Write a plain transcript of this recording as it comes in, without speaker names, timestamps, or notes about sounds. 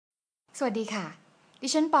สวัสดีค่ะดิ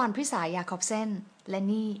ฉันปอนพฤษายาคอบเซนและ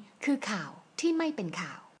นี่คือข่าวที่ไม่เป็นข่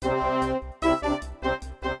าว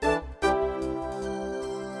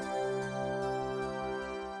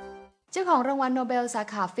เจ้าของรางวัลโนเบลสา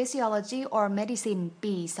ขา Physiology or Medicine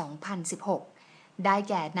ปี 2016 ได้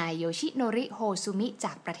แก่นายโยชิโนริโฮซุมิจ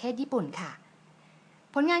ากประเทศญี่ปุ่นค่ะ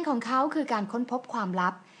ผลงานของเขาคือการค้นพบความลั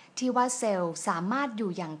บที่ว่าเซลล์สามารถอ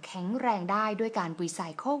ยู่อย่างแข็งแรงได้ด้วยการรีไซ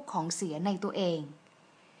เคิลของเสียในตัวเอง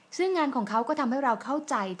ซึ่งงานของเขาก็ทำให้เราเข้า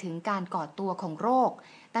ใจถึงการก่อตัวของโรค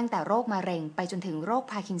ตั้งแต่โรคมะเร็งไปจนถึงโรค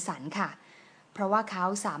พาร์กินสันค่ะเพราะว่าเขา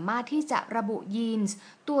สามารถที่จะระบุยีนส์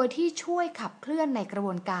ตัวที่ช่วยขับเคลื่อนในกระบ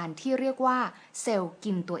วนการที่เรียกว่าเซลล์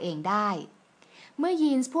กินตัวเองได้เมื่อ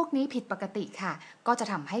ยีนส์พวกนี้ผิดปกติค่ะก็จะ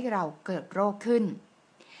ทำให้เราเกิดโรคขึ้น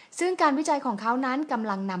ซึ่งการวิจัยของเขานั้นกำ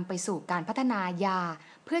ลังนำไปสู่การพัฒนายา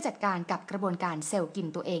เพื่อจัดการกับกระบวนการเซลล์กิน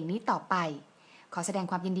ตัวเองนี้ต่อไปขอแสดง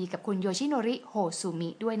ความยินดีกับคุณโยชิโนริโฮซุมิ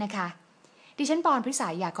ด้วยนะคะดิฉันปอนพฤษา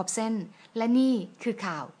ยาคอบเซนและนี่คือ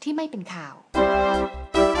ข่าวที่ไม่เป็นข่าว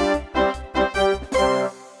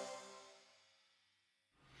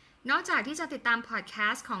นอกจากที่จะติดตามพอดแค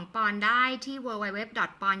สต์ของปอนได้ที่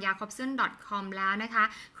www.ponyakobsen.com แล้วนะคะ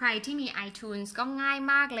ใครที่มี iTunes ก็ง่าย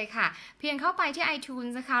มากเลยค่ะเพียงเข้าไปที่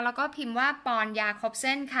iTunes นะคะแล้วก็พิมพ์ว่าปอนยาคอบเซ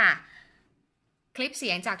นค่ะคลิปเสี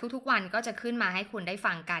ยงจากทุกๆวันก็จะขึ้นมาให้คุณได้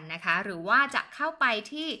ฟังกันนะคะหรือว่าจะเข้าไป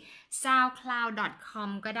ที่ soundcloud.com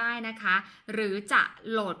ก็ได้นะคะหรือจะ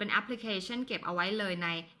โหลดเป็นแอปพลิเคชันเก็บเอาไว้เลยใน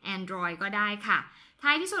Android ก็ได้ค่ะท้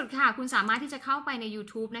ายที่สุดค่ะคุณสามารถที่จะเข้าไปใน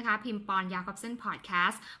YouTube นะคะพิมพ์ปอนยาคอบเซนพอดแค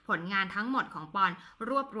สต์ผลงานทั้งหมดของปอน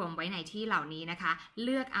รวบรวมไว้ในที่เหล่านี้นะคะเ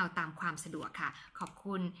ลือกเอาตามความสะดวกค่ะขอบ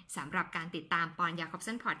คุณสำหรับการติดตามปอนยาคอบเซ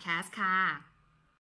นพอดแคสต์ค่ะ